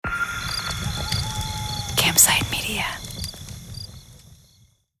Campside Media.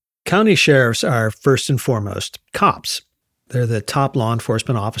 County sheriffs are, first and foremost, cops. They're the top law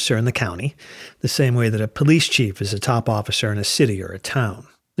enforcement officer in the county, the same way that a police chief is a top officer in a city or a town.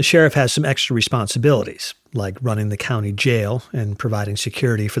 The sheriff has some extra responsibilities, like running the county jail and providing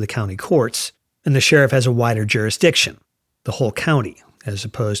security for the county courts, and the sheriff has a wider jurisdiction, the whole county, as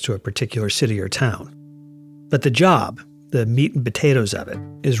opposed to a particular city or town. But the job, the meat and potatoes of it,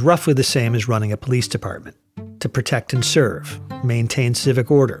 is roughly the same as running a police department: to protect and serve, maintain civic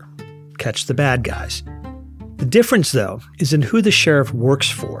order, catch the bad guys. The difference, though, is in who the sheriff works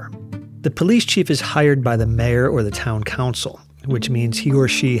for. The police chief is hired by the mayor or the town council, which means he or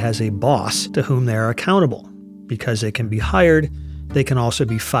she has a boss to whom they are accountable. Because they can be hired, they can also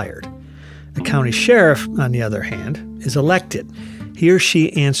be fired. A county sheriff, on the other hand, is elected. He or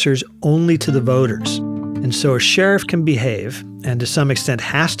she answers only to the voters. And so a sheriff can behave, and to some extent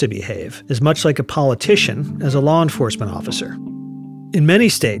has to behave, as much like a politician as a law enforcement officer. In many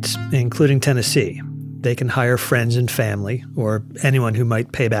states, including Tennessee, they can hire friends and family, or anyone who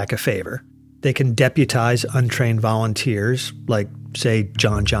might pay back a favor. They can deputize untrained volunteers, like, say,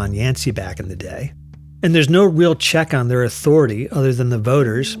 John Yancey back in the day. And there's no real check on their authority other than the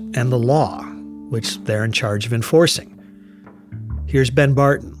voters and the law, which they're in charge of enforcing. Here's Ben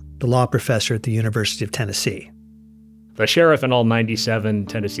Barton, the law professor at the University of Tennessee. The sheriff in all 97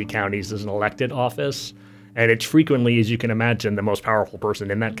 Tennessee counties is an elected office, and it's frequently, as you can imagine, the most powerful person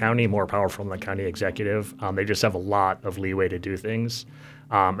in that county, more powerful than the county executive. They just have a lot of leeway to do things.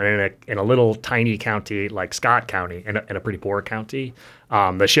 And in a little tiny county like Scott County, in a pretty poor county,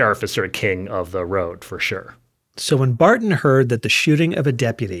 the sheriff is sort of king of the road for sure. So when Barton heard that the shooting of a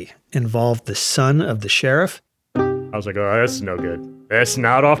deputy involved the son of the sheriff, I was like, oh, that's no good. That's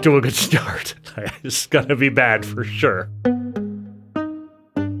not off to a good start. It's going to be bad for sure.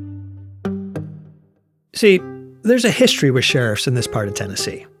 See, there's a history with sheriffs in this part of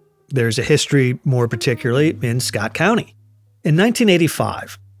Tennessee. There's a history, more particularly, in Scott County. In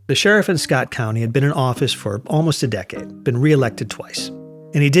 1985, the sheriff in Scott County had been in office for almost a decade, been reelected twice.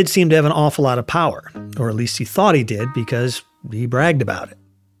 And he did seem to have an awful lot of power, or at least he thought he did because he bragged about it.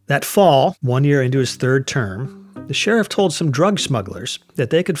 That fall, 1 year into his third term, the sheriff told some drug smugglers that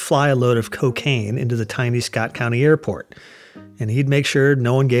they could fly a load of cocaine into the tiny Scott County airport, and he'd make sure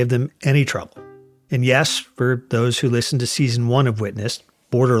no one gave them any trouble. And yes, for those who listened to season 1 of Witness,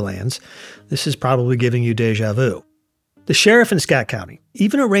 Borderlands, this is probably giving you deja vu. The sheriff in Scott County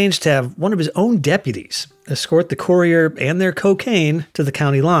even arranged to have one of his own deputies escort the courier and their cocaine to the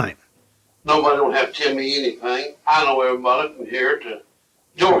county line. Nobody don't have to tell me anything. I know everybody from here to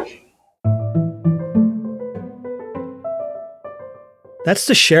Georgia. That's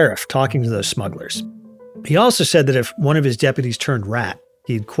the sheriff talking to those smugglers. He also said that if one of his deputies turned rat,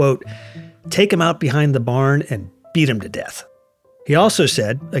 he'd, quote, take him out behind the barn and beat him to death. He also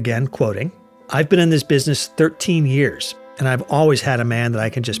said, again quoting, I've been in this business 13 years, and I've always had a man that I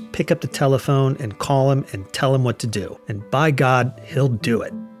can just pick up the telephone and call him and tell him what to do. And by God, he'll do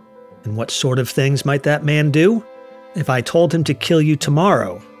it. And what sort of things might that man do? If I told him to kill you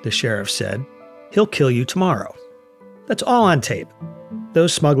tomorrow, the sheriff said, he'll kill you tomorrow. That's all on tape.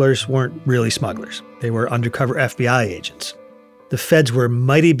 Those smugglers weren't really smugglers. They were undercover FBI agents. The feds were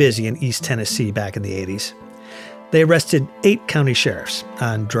mighty busy in East Tennessee back in the 80s. They arrested 8 county sheriffs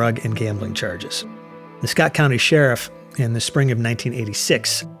on drug and gambling charges. The Scott County Sheriff, in the spring of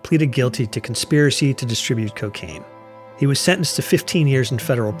 1986, pleaded guilty to conspiracy to distribute cocaine. He was sentenced to 15 years in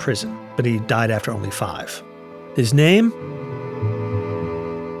federal prison, but he died after only 5. His name?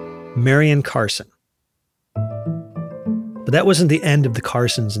 Marion Carson. But that wasn't the end of the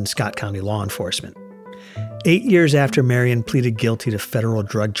Carsons in Scott County law enforcement. 8 years after Marion pleaded guilty to federal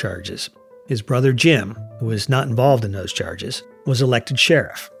drug charges, his brother Jim, who was not involved in those charges, was elected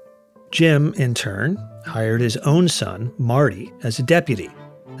sheriff. Jim, in turn, hired his own son, Marty, as a deputy.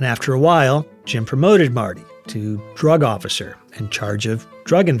 And after a while, Jim promoted Marty to drug officer in charge of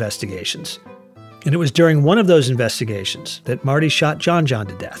drug investigations. And it was during one of those investigations that Marty shot John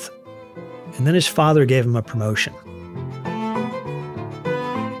to death. And then his father gave him a promotion.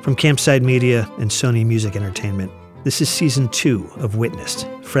 From Campside Media and Sony Music Entertainment, this is Season 2 of Witnessed,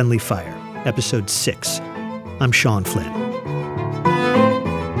 Friendly Fire, Episode 6. I'm Sean Flynn.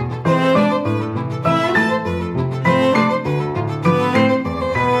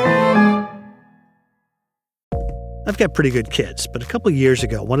 I've got pretty good kids, but a couple years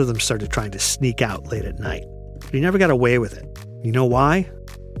ago, one of them started trying to sneak out late at night. But he never got away with it. You know why?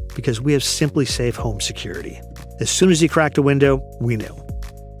 Because we have Simply Safe home security. As soon as he cracked a window, we knew.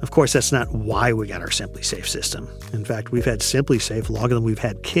 Of course, that's not why we got our SimpliSafe system. In fact, we've had SimpliSafe longer than we've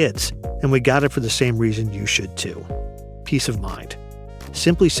had kids, and we got it for the same reason you should too. Peace of mind.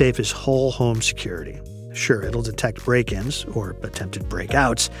 SimpliSafe is whole home security. Sure, it'll detect break-ins or attempted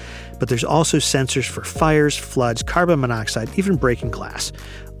breakouts, but there's also sensors for fires, floods, carbon monoxide, even breaking glass,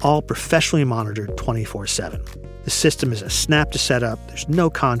 all professionally monitored 24/7. The system is a snap to set up, there's no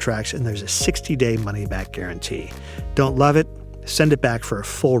contracts, and there's a 60-day money-back guarantee. Don't love it? Send it back for a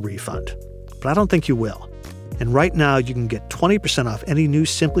full refund. But I don't think you will. And right now, you can get 20% off any new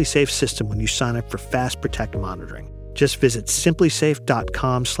SimpliSafe system when you sign up for Fast Protect monitoring. Just visit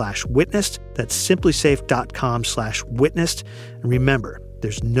simplisafe.com/witnessed. That's simplisafe.com/witnessed. And remember,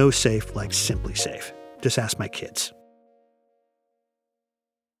 there's no safe like SimpliSafe. Just ask my kids.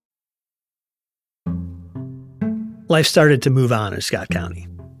 Life started to move on in Scott County.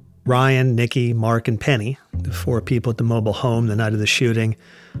 Ryan, Nikki, Mark, and Penny, the 4 people at the mobile home the night of the shooting,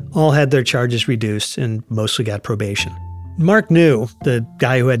 all had their charges reduced and mostly got probation. Mark knew, the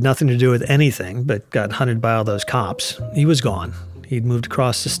guy who had nothing to do with anything but got hunted by all those cops. He was gone. He'd moved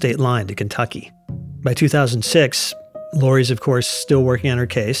across the state line to Kentucky. By 2006, Lori's, of course, still working on her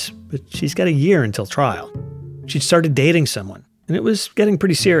case, but she's got a year until trial. She'd started dating someone, and it was getting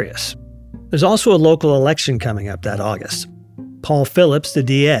pretty serious. There's also a local election coming up that August. Paul Phillips, the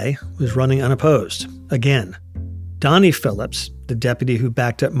DA, was running unopposed, again. Donnie Phillips, the deputy who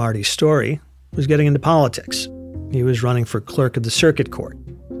backed up Marty's story, was getting into politics. He was running for clerk of the circuit court.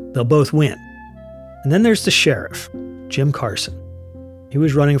 They'll both win. And then there's the sheriff, Jim Carson. He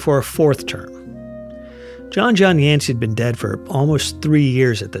was running for a 4th term. John Yancey had been dead for almost 3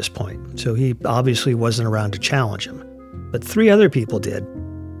 years at this point, so he obviously wasn't around to challenge him. But 3 other people did.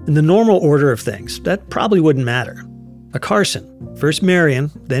 In the normal order of things, that probably wouldn't matter. A Carson, first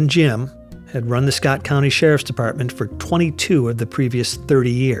Marion, then Jim, had run the Scott County Sheriff's Department for 22 of the previous 30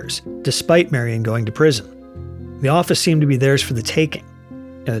 years, despite Marion going to prison. The office seemed to be theirs for the taking,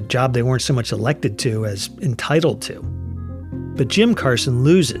 a job they weren't so much elected to as entitled to. But Jim Carson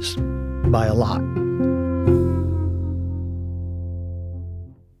loses by a lot.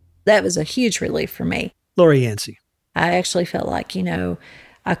 That was a huge relief for me. Lori Yancey. I actually felt like,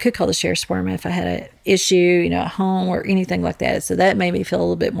 I could call the sheriff's department if I had an issue, at home or anything like that. So that made me feel a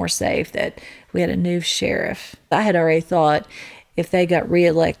little bit more safe that we had a new sheriff. I had already thought if they got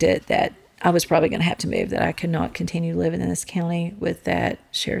reelected that I was probably going to have to move, that I could not continue living in this county with that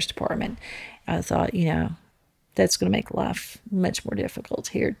sheriff's department. I thought, that's going to make life much more difficult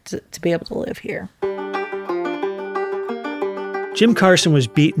here to be able to live here. Jim Carson was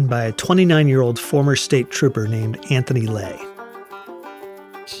beaten by a 29-year-old former state trooper named Anthony Lay.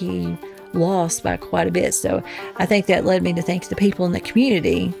 He lost by quite a bit, so I think that led me to think the people in the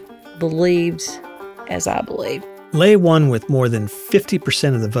community believed as I believed. Lay won with more than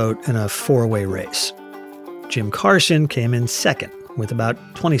 50% of the vote in a 4-way race. Jim Carson came in second with about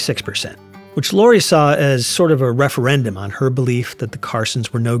 26%, which Lori saw as sort of a referendum on her belief that the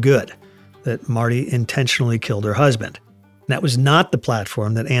Carsons were no good, that Marty intentionally killed her husband. And that was not the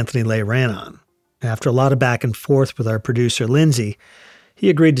platform that Anthony Lay ran on. After a lot of back and forth with our producer, Lindsay, he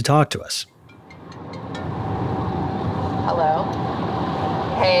agreed to talk to us. Hello.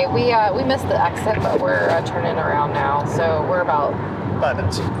 Hey, we missed the exit, but we're turning around now, so we're about 5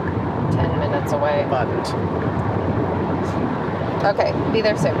 minutes. 10 minutes away. 5 minutes. Okay, be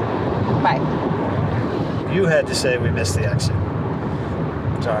there soon. Bye. You had to say we missed the exit.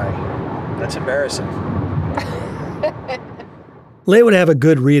 Sorry. That's embarrassing. Lay would have a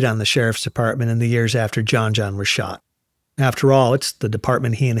good read on the sheriff's department in the years after John was shot. After all, it's the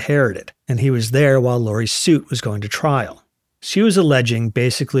department he inherited, and he was there while Lori's suit was going to trial. She was alleging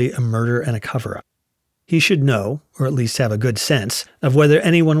basically a murder and a cover-up. He should know, or at least have a good sense, of whether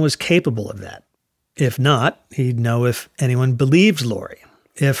anyone was capable of that. If not, he'd know if anyone believed Lori,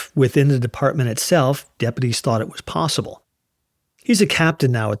 if within the department itself, deputies thought it was possible. He's a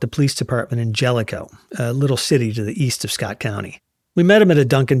captain now at the police department in Jellicoe, a little city to the east of Scott County. We met him at a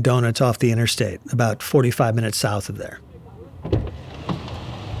Dunkin' Donuts off the interstate, about 45 minutes south of there.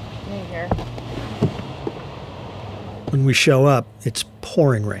 Here. When we show up, it's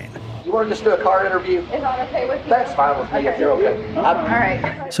pouring rain. You want to just do a car interview? Is that okay with you? That's fine with me if you're okay. All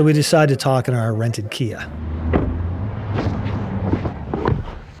right. So we decide to talk in our rented Kia.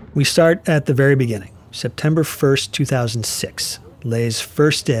 We start at the very beginning, September 1st, 2006, Lay's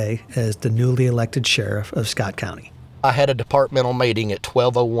first day as the newly elected sheriff of Scott County. I had a departmental meeting at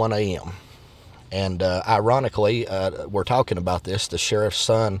 12:01 a.m. And ironically, we're talking about this, the sheriff's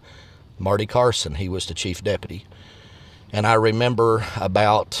son, Marty Carson, he was the chief deputy. And I remember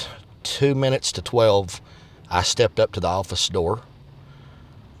about 2 minutes to 12, I stepped up to the office door.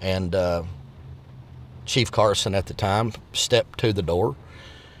 and Chief Carson at the time stepped to the door.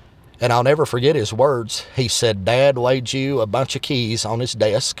 And I'll never forget his words. He said, "Dad laid you a bunch of keys on his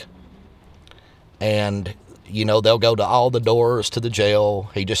desk, and, you know, they'll go to all the doors to the jail."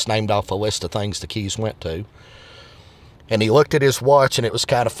 He just named off a list of things the keys went to. And he looked at his watch, and it was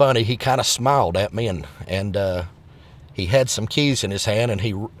kind of funny. He kind of smiled at me, and he had some keys in his hand, and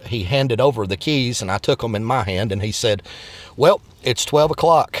he handed over the keys, and I took them in my hand, and he said, "Well, it's 12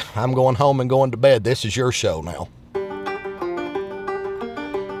 o'clock. I'm going home and going to bed. This is your show now."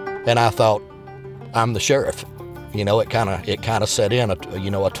 And I thought, I'm the sheriff. You know, it kind of set in. A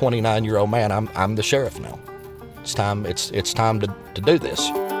 29-year-old man. I'm the sheriff now. It's time to do this.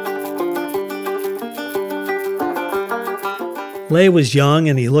 Lay was young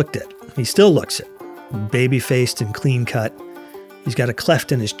and he looked it. He still looks it. Baby-faced and clean-cut. He's got a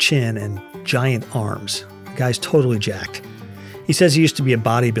cleft in his chin and giant arms. The guy's totally jacked. He says he used to be a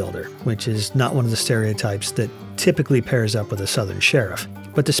bodybuilder, which is not one of the stereotypes that typically pairs up with a Southern sheriff.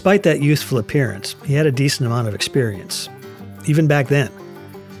 But despite that youthful appearance, he had a decent amount of experience. Even back then.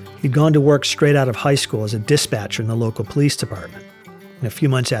 He'd gone to work straight out of high school as a dispatcher in the local police department. And a few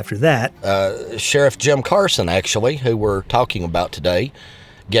months after that, Sheriff Jim Carson, actually, who we're talking about today,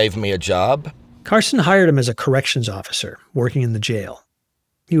 gave me a job. Carson hired him as a corrections officer, working in the jail.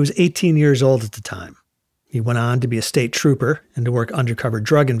 He was 18 years old at the time. He went on to be a state trooper and to work undercover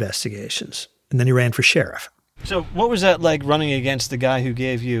drug investigations. And then he ran for sheriff. So what was that like, running against the guy who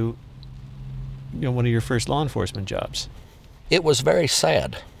gave you, one of your first law enforcement jobs? It was very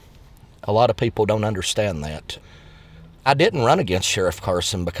sad. A lot of people don't understand that. I didn't run against Sheriff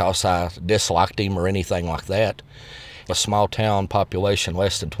Carson because I disliked him or anything like that. A small town population,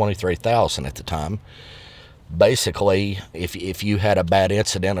 less than 23,000 at the time. Basically, if you had a bad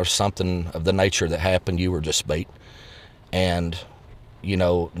incident or something of the nature that happened, you were just beat. And,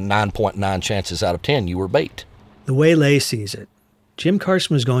 9.9 chances out of 10, you were beat. The way Lay sees it, Jim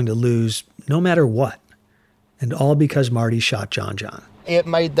Carson was going to lose no matter what. And all because Marty shot John John. It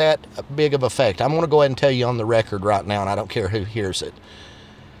made that big of effect. I'm going to go ahead and tell you on the record right now, and I don't care who hears it.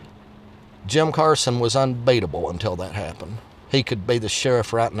 Jim Carson was unbeatable until that happened. He could be the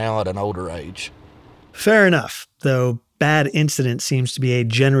sheriff right now at an older age. Fair enough, though bad incident seems to be a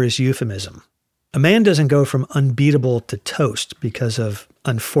generous euphemism. A man doesn't go from unbeatable to toast because of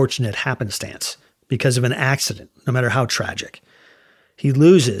unfortunate happenstance, because of an accident, no matter how tragic. He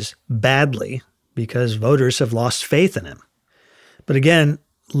loses badly because voters have lost faith in him. But again,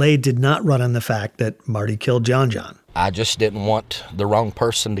 Lay did not run on the fact that Marty killed John John. I just didn't want the wrong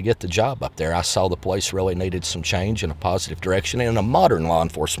person to get the job up there. I saw the place really needed some change in a positive direction, in a modern law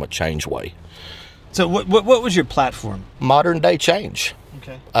enforcement change way. So what was your platform? Modern day change.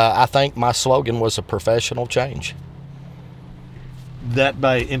 Okay. I think my slogan was a professional change. That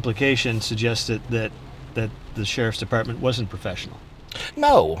by implication suggested that the sheriff's department wasn't professional.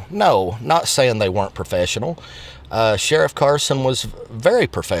 No, not saying they weren't professional. Sheriff Carson was a very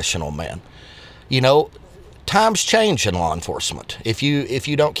professional man. Times change in law enforcement. If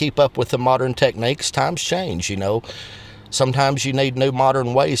you don't keep up with the modern techniques, times change, Sometimes you need new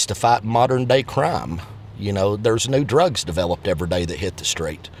modern ways to fight modern day crime. There's new drugs developed every day that hit the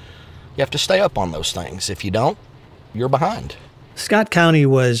street. You have to stay up on those things. If you don't, you're behind. Scott County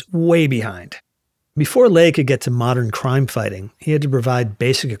was way behind. Before Lay could get to modern crime fighting, he had to provide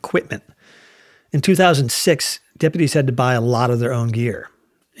basic equipment. In 2006, deputies had to buy a lot of their own gear,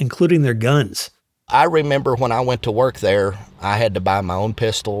 including their guns. I remember when I went to work there, I had to buy my own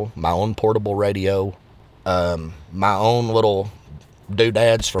pistol, my own portable radio, my own little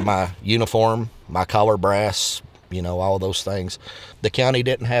doodads for my uniform, my collar brass, all those things. The county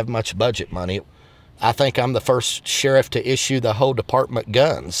didn't have much budget money. I think I'm the first sheriff to issue the whole department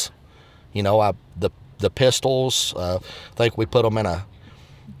guns. The pistols, I think we put them in a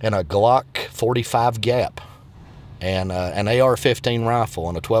Glock 45 Gap, and an AR-15 rifle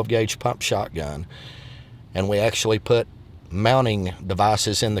and a 12-gauge pump shotgun. And we actually put mounting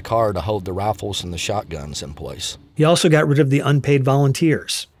devices in the car to hold the rifles and the shotguns in place. He also got rid of the unpaid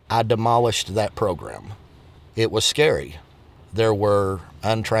volunteers. I demolished that program. It was scary. There were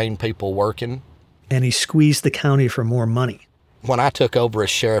untrained people working. And he squeezed the county for more money. When I took over as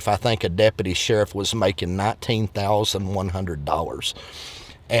sheriff, I think a deputy sheriff was making $19,100.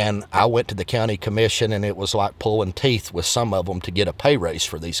 And I went to the county commission, and it was like pulling teeth with some of them to get a pay raise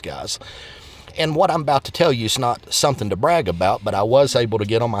for these guys. And what I'm about to tell you is not something to brag about, but I was able to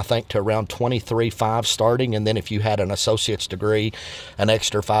get them, I think, to around $23,500 starting. And then if you had an associate's degree, an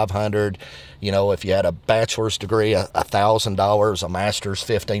extra $500. If you had a bachelor's degree, $1,000, a master's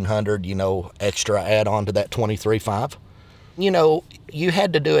 $1,500. Extra add on to that $23,500. You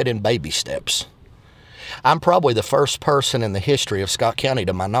had to do it in baby steps. I'm probably the first person in the history of Scott County,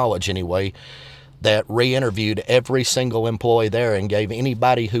 to my knowledge anyway, that re-interviewed every single employee there and gave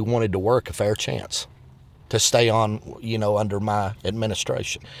anybody who wanted to work a fair chance to stay on, under my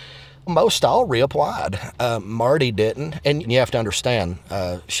administration. Most all reapplied. Marty didn't, and you have to understand,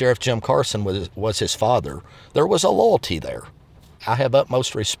 Sheriff Jim Carson was his father. There was a loyalty there. I have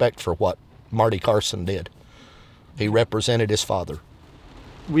utmost respect for what Marty Carson did. He represented his father.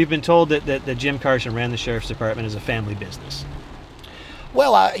 We've been told that Jim Carson ran the sheriff's department as a family business.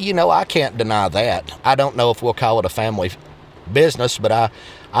 Well, I can't deny that. I don't know if we'll call it a family business, but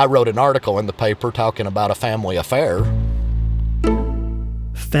I wrote an article in the paper talking about a family affair.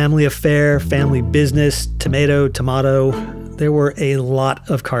 Family affair, family business, tomato. There were a lot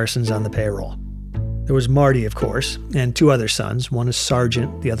of Carsons on the payroll. There was Marty, of course, and 2 other sons, one a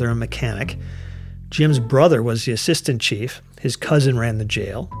sergeant, the other a mechanic. Jim's brother was the assistant chief. His cousin ran the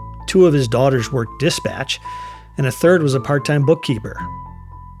jail. 2 of his daughters worked dispatch, and a third was a part-time bookkeeper.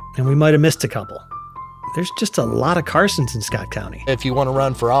 And we might have missed a couple. There's just a lot of Carsons in Scott County. If you want to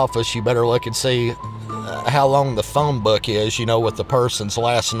run for office, you better look and see how long the phone book is, with the person's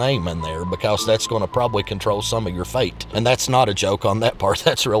last name in there, because that's going to probably control some of your fate. And that's not a joke on that part.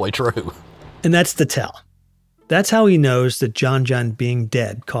 That's really true. And that's the tell. That's how he knows that John being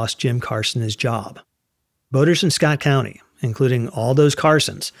dead cost Jim Carson his job. Voters in Scott County, including all those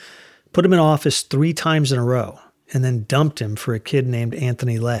Carsons, put him in office 3 times in a row and then dumped him for a kid named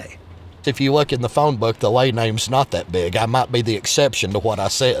Anthony Lay. If you look in the phone book, the Lay name's not that big. I might be the exception to what I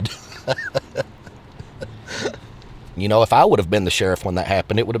said. If I would have been the sheriff when that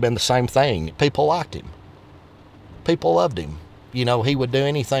happened, it would have been the same thing. People liked him. People loved him. He would do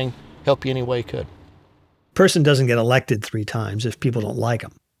anything, help you any way he could. Person doesn't get elected 3 times if people don't like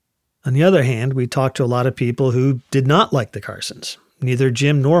him. On the other hand, we talked to a lot of people who did not like the Carsons, neither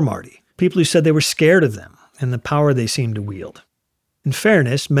Jim nor Marty. People who said they were scared of them and the power they seemed to wield. In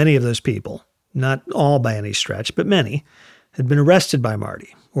fairness, many of those people, not all by any stretch, but many, had been arrested by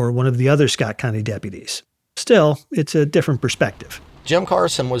Marty or one of the other Scott County deputies. Still, it's a different perspective. Jim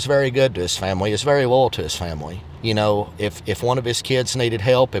Carson was very good to his family. He's very loyal to his family. If one of his kids needed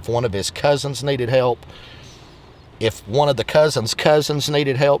help, if one of his cousins needed help, if one of the cousins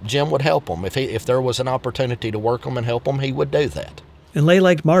needed help, Jim would help them. If there was an opportunity to work them and help them, he would do that. And Lay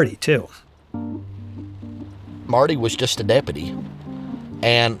liked Marty, too. Marty was just a deputy,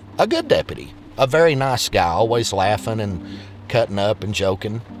 and a good deputy. A very nice guy, always laughing and cutting up and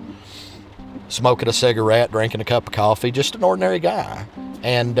joking. Smoking a cigarette, drinking a cup of coffee, just an ordinary guy.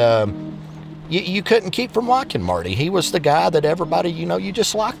 And you couldn't keep from liking Marty. He was the guy that everybody, you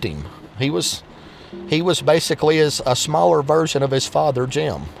just liked him. He was basically a smaller version of his father,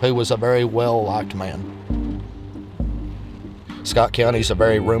 Jim, who was a very well-liked man. Scott County's a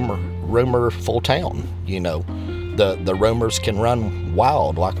very rumor-full town, The rumors can run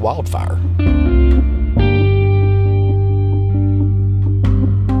wild like wildfire.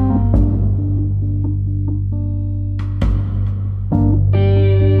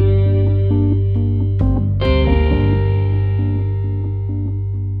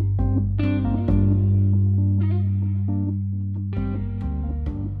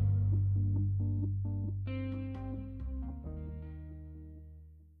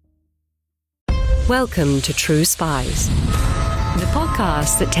 Welcome to True Spies, the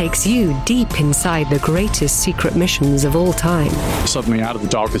podcast that takes you deep inside the greatest secret missions of all time. Suddenly, out of the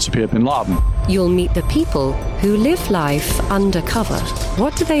darkness appeared Bin Laden. You'll meet the people who live life undercover.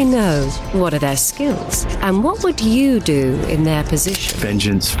 What do they know? What are their skills? And what would you do in their position?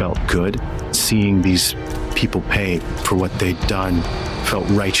 Vengeance felt good. Seeing these people pay for what they'd done felt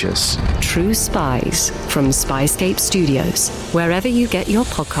righteous. True Spies from Spyscape Studios, wherever you get your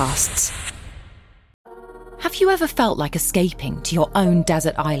podcasts. Have you ever felt like escaping to your own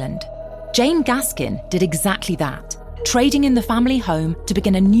desert island? Jane Gaskin did exactly that, trading in the family home to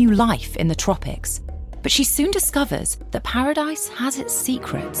begin a new life in the tropics. But she soon discovers that paradise has its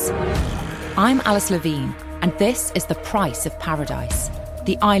secrets. I'm Alice Levine, and this is The Price of Paradise,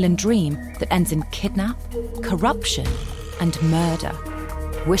 the island dream that ends in kidnap, corruption, and murder.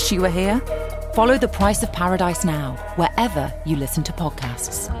 Wish you were here? Follow The Price of Paradise now, wherever you listen to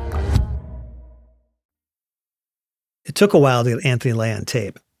podcasts. It took a while to get Anthony Lay on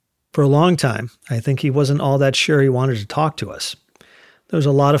tape. For a long time, I think he wasn't all that sure he wanted to talk to us. There was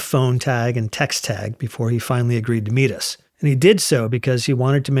a lot of phone tag and text tag before he finally agreed to meet us. And he did so because he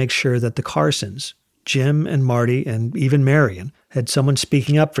wanted to make sure that the Carsons, Jim and Marty and even Marion, had someone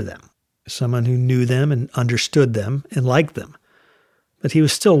speaking up for them, someone who knew them and understood them and liked them. but he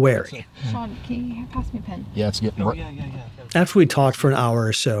was still wary. Sean, can you pass me a pen? Yeah, it's getting. After we talked for an hour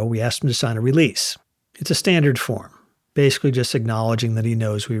or so, we asked him to sign a release. It's a standard form, basically just acknowledging that he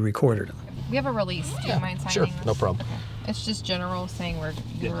knows we recorded him. We have a release. Do you mind signing Sure, this? no problem. Okay. It's just general saying we're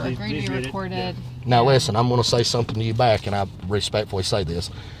please agreed to be read it. recorded. Now listen, I'm going to say something to you back, and I respectfully say this.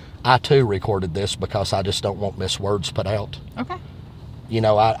 I too recorded this because I just don't want miswords put out. Okay. You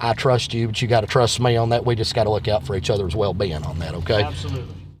know, I trust you, but you got to trust me on that. We just got to look out for each other's well-being on that, okay?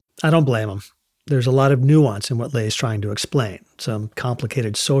 Absolutely. I don't blame him. There's a lot of nuance in what Lay's trying to explain, some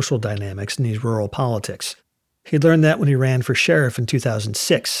complicated social dynamics in these rural politics. He learned that when he ran for sheriff in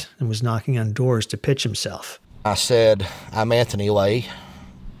 2006 and was knocking on doors to pitch himself. I said, I'm Anthony Lay,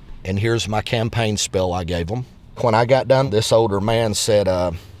 and here's my campaign spill I gave him. When I got done, this older man said,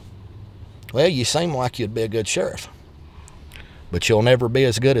 well, you seem like you'd be a good sheriff, but you'll never be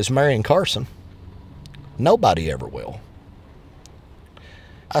as good as Marion Carson. Nobody ever will.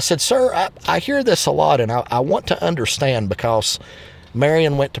 I said, sir, I hear this a lot, and I want to understand, because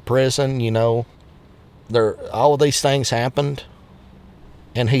Marion went to prison, you know, all of these things happened.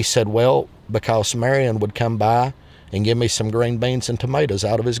 And he said, well, because Marion would come by and give me some green beans and tomatoes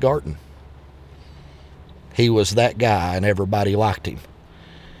out of his garden. He was that guy, and everybody liked him.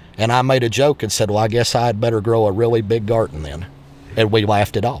 And I made a joke and said, well, I guess I'd better grow a really big garden then. And we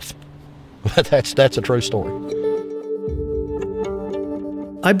laughed it off. But that's a true story.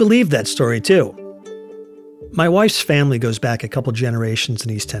 I believe that story too. My wife's family goes back a couple generations in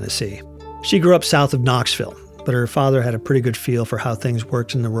East Tennessee. She grew up south of Knoxville, but her father had a pretty good feel for how things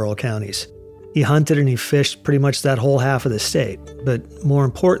worked in the rural counties. He hunted and he fished pretty much that whole half of the state, but more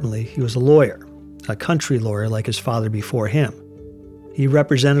importantly, he was a lawyer, a country lawyer like his father before him. He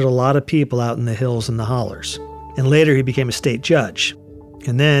represented a lot of people out in the hills and the hollers, and later he became a state judge.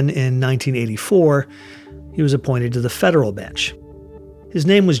 And then in 1984, he was appointed to the federal bench. His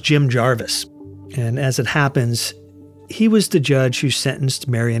name was Jim Jarvis, and as it happens, he was the judge who sentenced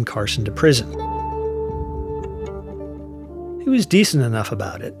Marion Carson to prison. He was decent enough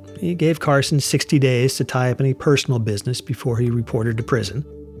about it. He gave Carson 60 days to tie up any personal business before he reported to prison,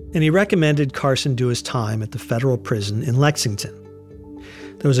 and he recommended Carson do his time at the federal prison in Lexington.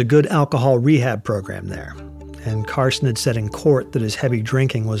 There was a good alcohol rehab program there, and Carson had said in court that his heavy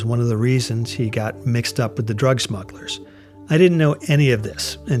drinking was one of the reasons he got mixed up with the drug smugglers. I didn't know any of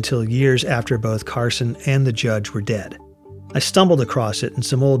this until years after both Carson and the judge were dead. I stumbled across it in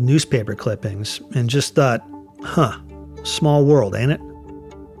some old newspaper clippings and just thought, small world, ain't it?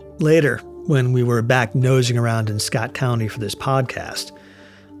 Later, when we were back nosing around in Scott County for this podcast,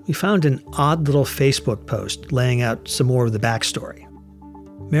 we found an odd little Facebook post laying out some more of the backstory.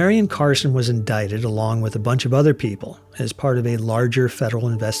 Marion Carson was indicted along with a bunch of other people as part of a larger federal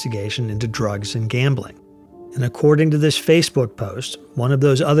investigation into drugs and gambling. And according to this Facebook post, one of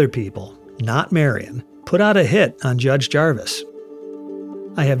those other people, not Marion, put out a hit on Judge Jarvis.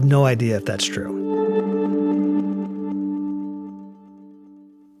 I have no idea if that's true.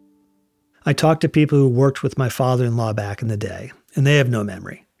 I talked to people who worked with my father-in-law back in the day, and they have no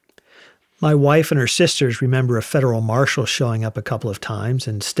memory. My wife and her sisters remember a federal marshal showing up a couple of times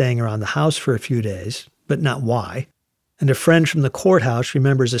and staying around the house for a few days, but not why. And a friend from the courthouse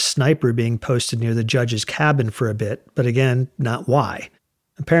remembers a sniper being posted near the judge's cabin for a bit, but again, not why.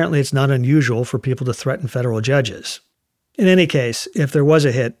 Apparently, it's not unusual for people to threaten federal judges. In any case, if there was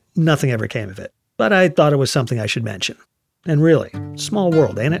a hit, nothing ever came of it. But I thought it was something I should mention. And really, small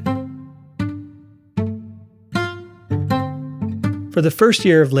world, ain't it? For the first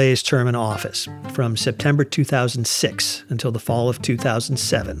year of Lay's term in office, from September 2006 until the fall of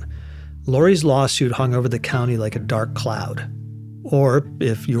 2007, Lori's lawsuit hung over the county like a dark cloud. Or,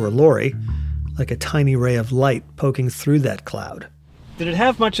 if you were Lori, like a tiny ray of light poking through that cloud. Did it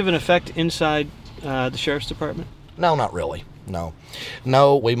have much of an effect inside the sheriff's department? No, not really.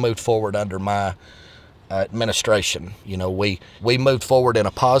 No, we moved forward under my administration. You know, we moved forward in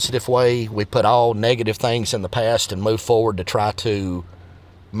a positive way. We put all negative things in the past and moved forward to try to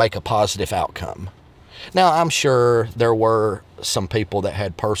make a positive outcome. Now, I'm sure there were some people that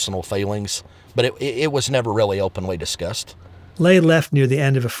had personal feelings, but it was never really openly discussed. Lay left near the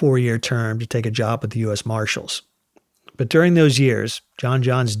end of a 4-year term to take a job with the U.S. Marshals. But during those years, John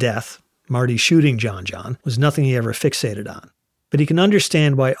John's death, Marty shooting John John, was nothing he ever fixated on. But he can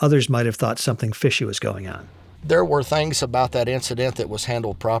understand why others might have thought something fishy was going on. There were things about that incident that was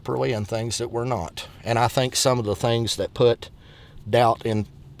handled properly and things that were not. And I think some of the things that put doubt in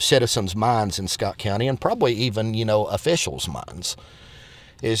citizens' minds in Scott County, and probably even, officials' minds,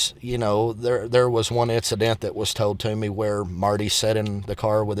 is, there was one incident that was told to me where Marty sat in the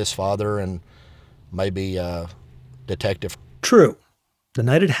car with his father and maybe Detective. True. The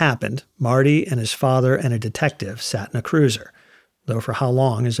night it happened, Marty and his father and a detective sat in a cruiser, though for how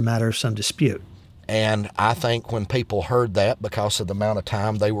long is a matter of some dispute. And I think when people heard that, because of the amount of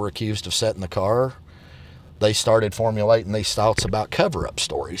time they were accused of setting the car, they started formulating these thoughts about cover-up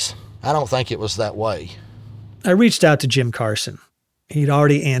stories. I don't think it was that way. I reached out to Jim Carson. He'd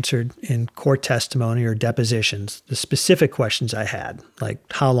already answered in court testimony or depositions the specific questions I had, like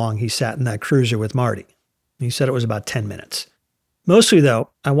how long he sat in that cruiser with Marty. He said it was about 10 minutes. Mostly,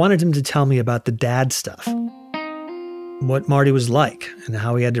 though, I wanted him to tell me about the dad stuff. What Marty was like and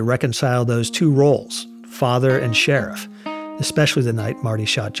how he had to reconcile those two roles, father and sheriff, especially the night Marty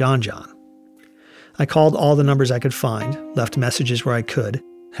shot John John. I called all the numbers I could find, left messages where I could,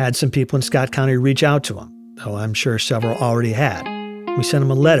 had some people in Scott County reach out to him, though I'm sure several already had. We sent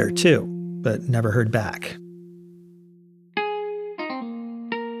him a letter, too, but never heard back.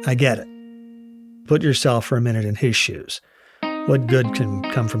 I get it. Put yourself for a minute in his shoes. What good can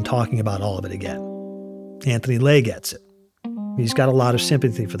come from talking about all of it again? Anthony Lay gets it. He's got a lot of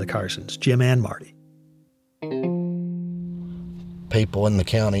sympathy for the Carsons, Jim and Marty. People in the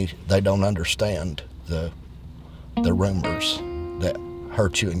county, they don't understand the rumors that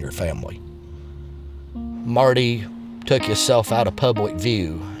hurt you and your family. Marty took himself out of public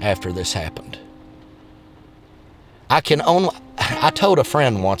view after this happened. I told a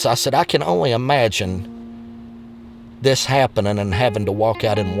friend once, I said, I can only imagine this happening and having to walk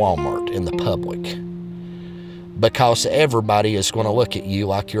out in Walmart in the public, because everybody is going to look at you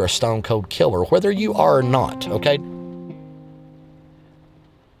like you're a stone cold killer, whether you are or not, okay?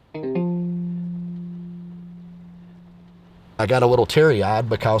 I got a little teary-eyed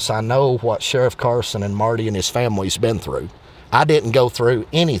because I know what Sheriff Carson and Marty and his family's been through. I didn't go through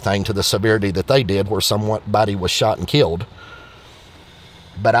anything to the severity that they did where somebody was shot and killed.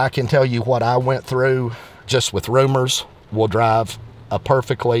 But I can tell you what I went through just with rumors will drive a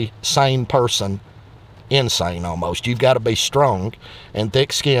perfectly sane person insane almost. You've got to be strong and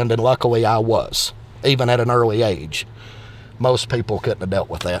thick-skinned, and luckily I was, even at an early age. Most people couldn't have dealt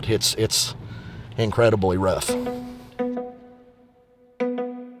with that. It's incredibly rough.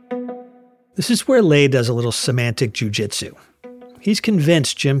 This is where Lay does a little semantic jujitsu. He's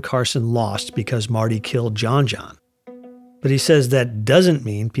convinced Jim Carson lost because Marty killed John John. But he says that doesn't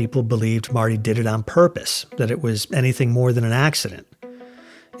mean people believed Marty did it on purpose, that it was anything more than an accident.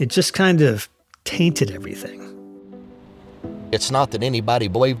 It just kind of tainted everything. It's not that anybody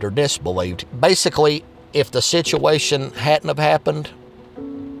believed or disbelieved. Basically, if the situation hadn't have happened,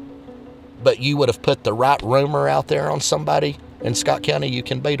 but you would have put the right rumor out there on somebody in Scott County, you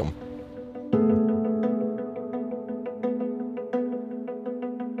can beat them.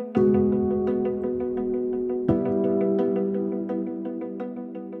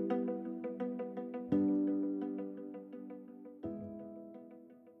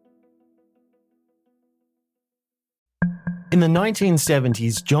 In the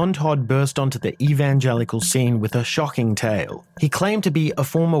 1970s, John Todd burst onto the evangelical scene with a shocking tale. He claimed to be a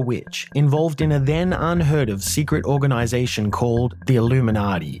former witch, involved in a then unheard-of secret organization called the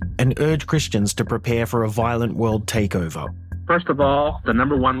Illuminati, and urged Christians to prepare for a violent world takeover. First of all, the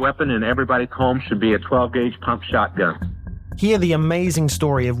number one weapon in everybody's home should be a 12-gauge pump shotgun. Hear the amazing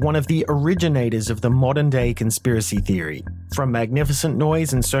story of one of the originators of the modern-day conspiracy theory. From Magnificent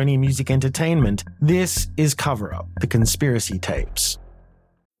Noise and Sony Music Entertainment, this is Cover Up, the conspiracy tapes.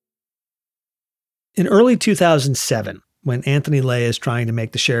 In early 2007, when Anthony Lay is trying to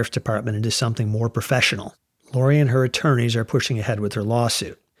make the sheriff's department into something more professional, Lori and her attorneys are pushing ahead with her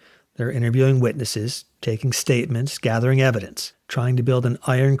lawsuit. They're interviewing witnesses, taking statements, gathering evidence, trying to build an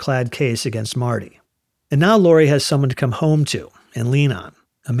ironclad case against Marty. And now Lori has someone to come home to and lean on,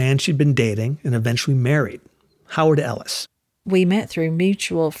 a man she'd been dating and eventually married, Howard Ellis. We met through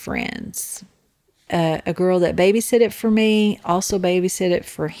mutual friends. A girl that babysitted for me also babysitted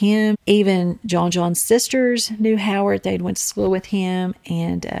for him. Even John John's sisters knew Howard. They'd went to school with him.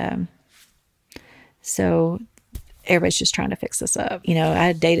 And so everybody's just trying to fix this up. You know, I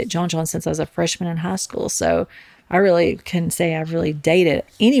had dated John John since I was a freshman in high school. So I really couldn't say I've really dated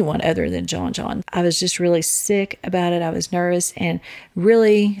anyone other than John John. I was just really sick about it. I was nervous and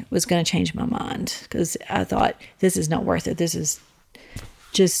really was going to change my mind because I thought, this is not worth it. This is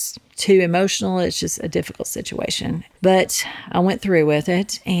just too emotional. It's just a difficult situation. But I went through with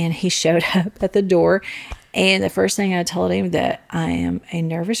it, and he showed up at the door. And the first thing I told him that I am a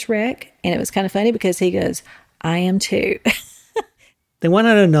nervous wreck. And it was kind of funny because he goes, I am too. They went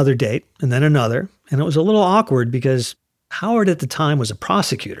on another date and then another, and it was a little awkward because Howard at the time was a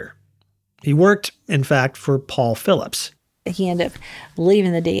prosecutor. He worked, in fact, for Paul Phillips. He ended up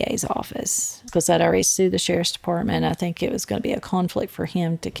leaving the DA's office because I'd already sued the sheriff's department. I think it was going to be a conflict for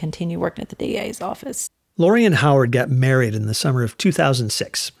him to continue working at the DA's office. Lori and Howard got married in the summer of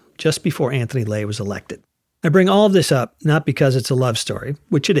 2006, just before Anthony Lay was elected. I bring all of this up not because it's a love story,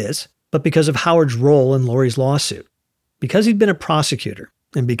 which it is, but because of Howard's role in Lori's lawsuit. Because he'd been a prosecutor,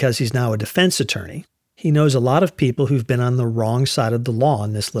 and because he's now a defense attorney, he knows a lot of people who've been on the wrong side of the law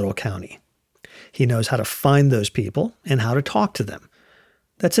in this little county. He knows how to find those people and how to talk to them.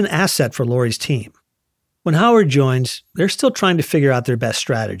 That's an asset for Lori's team. When Howard joins, they're still trying to figure out their best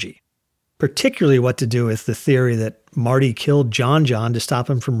strategy, particularly what to do with the theory that Marty killed John to stop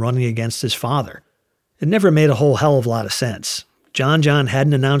him from running against his father. It never made a whole hell of a lot of sense. John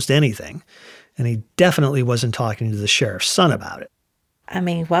hadn't announced anything, and he definitely wasn't talking to the sheriff's son about it. I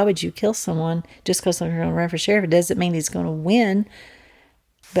mean, why would you kill someone just because they're going to run for sheriff? It doesn't mean he's going to win.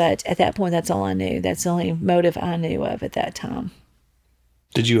 But at that point, that's all I knew. That's the only motive I knew of at that time.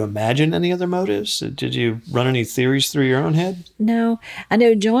 Did you imagine any other motives? Did you run any theories through your own head? No. I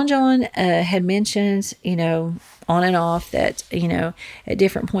know John had mentioned, on and off that, at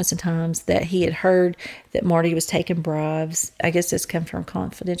different points in times that he had heard that Marty was taking bribes. I guess this come from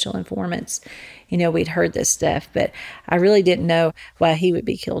confidential informants. We'd heard this stuff, but I really didn't know why he would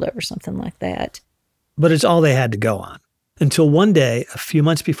be killed over something like that. But it's all they had to go on. Until one day, a few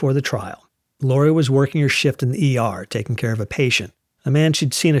months before the trial, Lori was working her shift in the ER, taking care of a patient, a man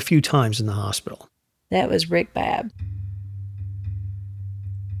she'd seen a few times in the hospital. That was Rick Babb.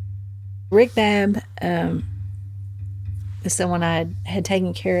 Rick Babb is someone I had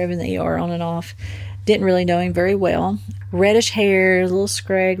taken care of in the ER on and off. Didn't really know him very well. Reddish hair, a little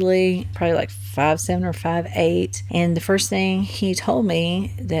scraggly, probably like 5'7" or 5'8". And the first thing he told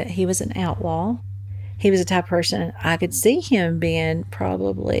me that he was an outlaw. He was the type of person I could see him being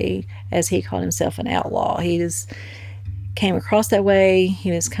probably, as he called himself, an outlaw. He just came across that way.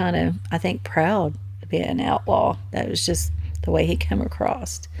 He was kind of, I think, proud to be an outlaw. That was just the way he came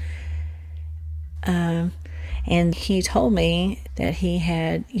across. And he told me that he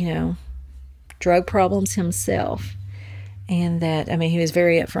had, drug problems himself. And that, he was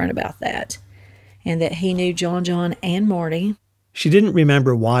very upfront about that. And that he knew John and Marty. She didn't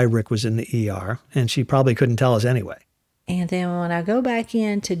remember why Rick was in the ER, and she probably couldn't tell us anyway. And then when I go back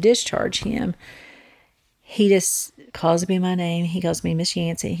in to discharge him, he just calls me my name. He calls me Miss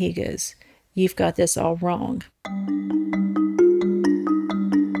Yancey. He goes, "You've got this all wrong."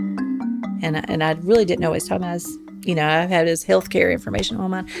 And I really didn't know what he was talking about. I had his healthcare information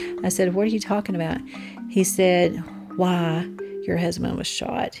on mine. I said, "What are you talking about?" He said, "Why your husband was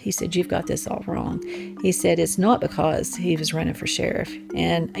shot." He said, "You've got this all wrong." He said, "It's not because he was running for sheriff."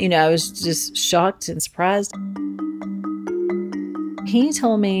 And, I was just shocked and surprised. He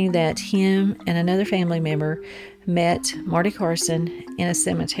told me that him and another family member met Marty Carson in a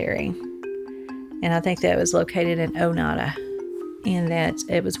cemetery. And I think that was located in Oneida. And that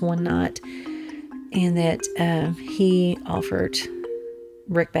it was one night. And that he offered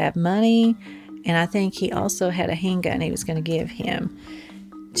Rick Babb money. And I think he also had a handgun he was going to give him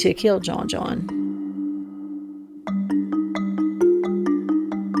to kill John.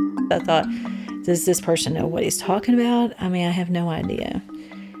 I thought, does this person know what he's talking about? I have no idea.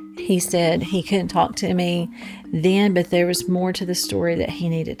 He said he couldn't talk to me then, but there was more to the story that he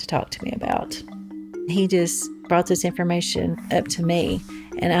needed to talk to me about. He just brought this information up to me.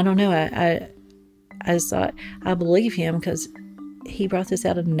 And I don't know, I just thought, I believe him because he brought this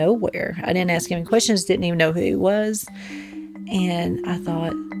out of nowhere. I didn't ask him any questions, didn't even know who he was. And I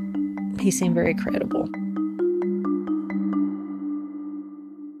thought he seemed very credible.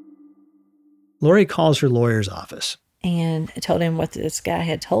 Lori calls her lawyer's office. And I told him what this guy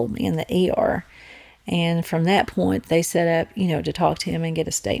had told me in the ER. And from that point, they set up, to talk to him and get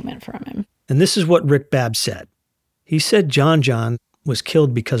a statement from him. And this is what Rick Babb said. He said John was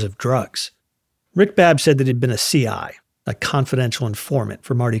killed because of drugs. Rick Babb said that he'd been a CI, a confidential informant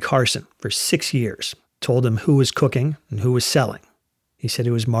for Marty Carson for 6 years, told him who was cooking and who was selling. He said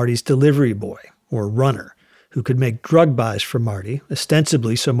he was Marty's delivery boy or runner who could make drug buys for Marty,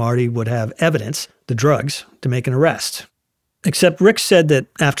 ostensibly so Marty would have evidence, the drugs, to make an arrest. Except Rick said that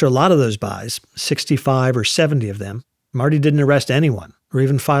after a lot of those buys, 65 or 70 of them, Marty didn't arrest anyone or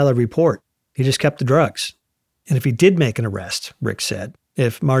even file a report. He just kept the drugs. And if he did make an arrest, Rick said,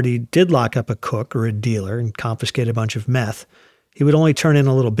 if Marty did lock up a cook or a dealer and confiscate a bunch of meth, he would only turn in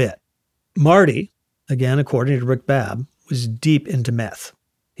a little bit. Marty, again according to Rick Babb, was deep into meth.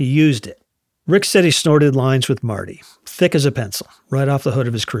 He used it. Rick said he snorted lines with Marty, thick as a pencil, right off the hood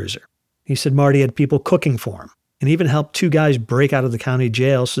of his cruiser. He said Marty had people cooking for him and even helped 2 guys break out of the county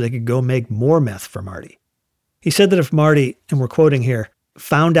jail so they could go make more meth for Marty. He said that if Marty, and we're quoting here,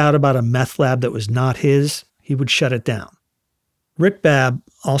 found out about a meth lab that was not his, he would shut it down. Rick Babb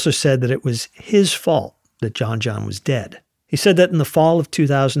also said that it was his fault that John John was dead. He said that in the fall of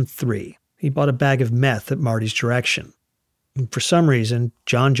 2003, he bought a bag of meth at Marty's direction. And for some reason,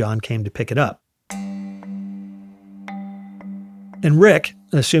 John John came to pick it up. And Rick,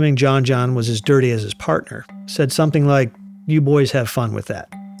 assuming John John was as dirty as his partner, said something like, "You boys have fun with that."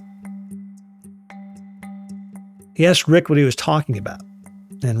 He asked Rick what he was talking about,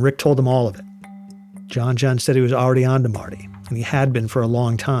 and Rick told him all of it. John John said he was already on to Marty, and he had been for a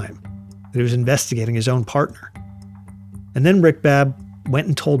long time, that he was investigating his own partner. And then Rick Babb went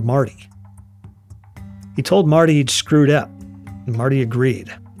and told Marty. He told Marty he'd screwed up, and Marty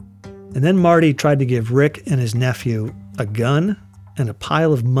agreed. And then Marty tried to give Rick and his nephew a gun and a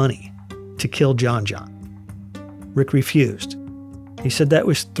pile of money to kill John John. Rick refused. He said that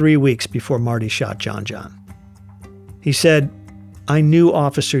was 3 weeks before Marty shot John John. He said, "I knew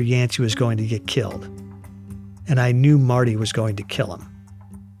Officer Yancey was going to get killed, and I knew Marty was going to kill him."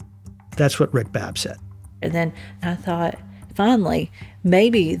 That's what Rick Babb said. And then I thought, finally,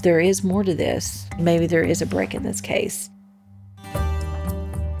 maybe there is more to this. Maybe there is a break in this case.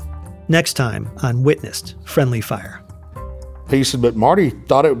 Next time on Witnessed, Friendly Fire. He said, but Marty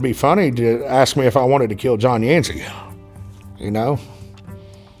thought it would be funny to ask me if I wanted to kill John Yancey. You know?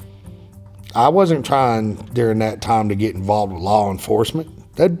 I wasn't trying during that time to get involved with law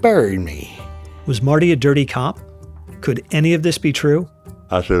enforcement. They'd bury me. Was Marty a dirty cop? Could any of this be true?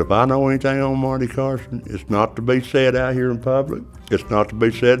 I said, if I know anything on Marty Carson, it's not to be said out here in public. It's not to be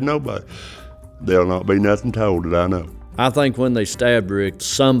said to nobody. There'll not be nothing told that I know. I think when they stabbed Rick,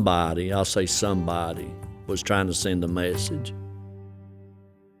 somebody, I'll say somebody, was trying to send a message.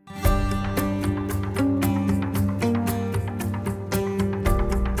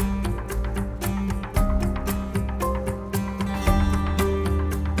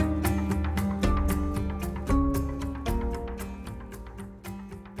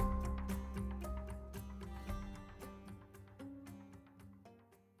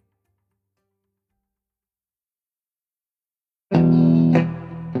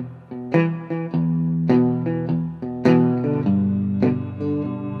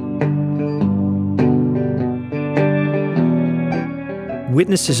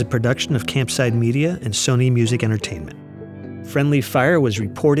 Witness is a production of Campside Media and Sony Music Entertainment. Friendly Fire was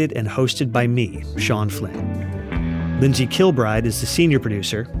reported and hosted by me, Sean Flynn. Lindsay Kilbride is the senior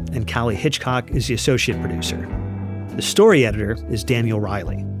producer, and Callie Hitchcock is the associate producer. The story editor is Daniel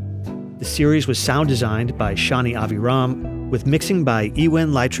Riley. The series was sound designed by Shani Aviram, with mixing by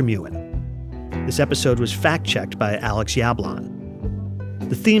Ewen Lytramuin. This episode was fact-checked by Alex Yablon.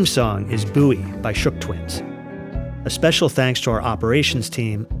 The theme song is Buoy by Shook Twins. A special thanks to our operations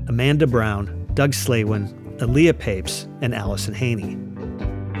team, Amanda Brown, Doug Slaywin, Aaliyah Papes, and Allison Haney.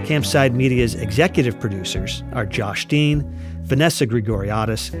 Campside Media's executive producers are Josh Dean, Vanessa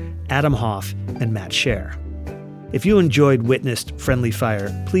Grigoriadis, Adam Hoff, and Matt Scher. If you enjoyed Witnessed Friendly Fire,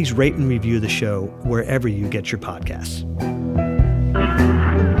 please rate and review the show wherever you get your podcasts.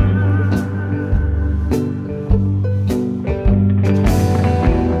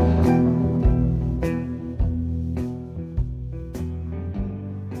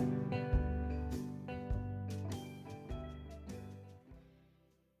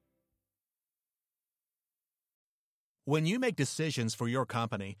 When you make decisions for your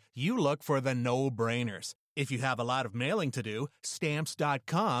company, you look for the no-brainers. If you have a lot of mailing to do,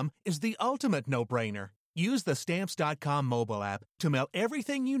 Stamps.com is the ultimate no-brainer. Use the Stamps.com mobile app to mail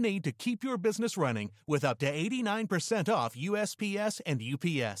everything you need to keep your business running with up to 89% off USPS and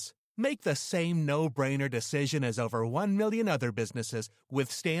UPS. Make the same no-brainer decision as over 1 million other businesses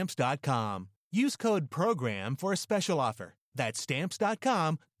with Stamps.com. Use code PROGRAM for a special offer. That's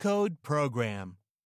Stamps.com, code PROGRAM.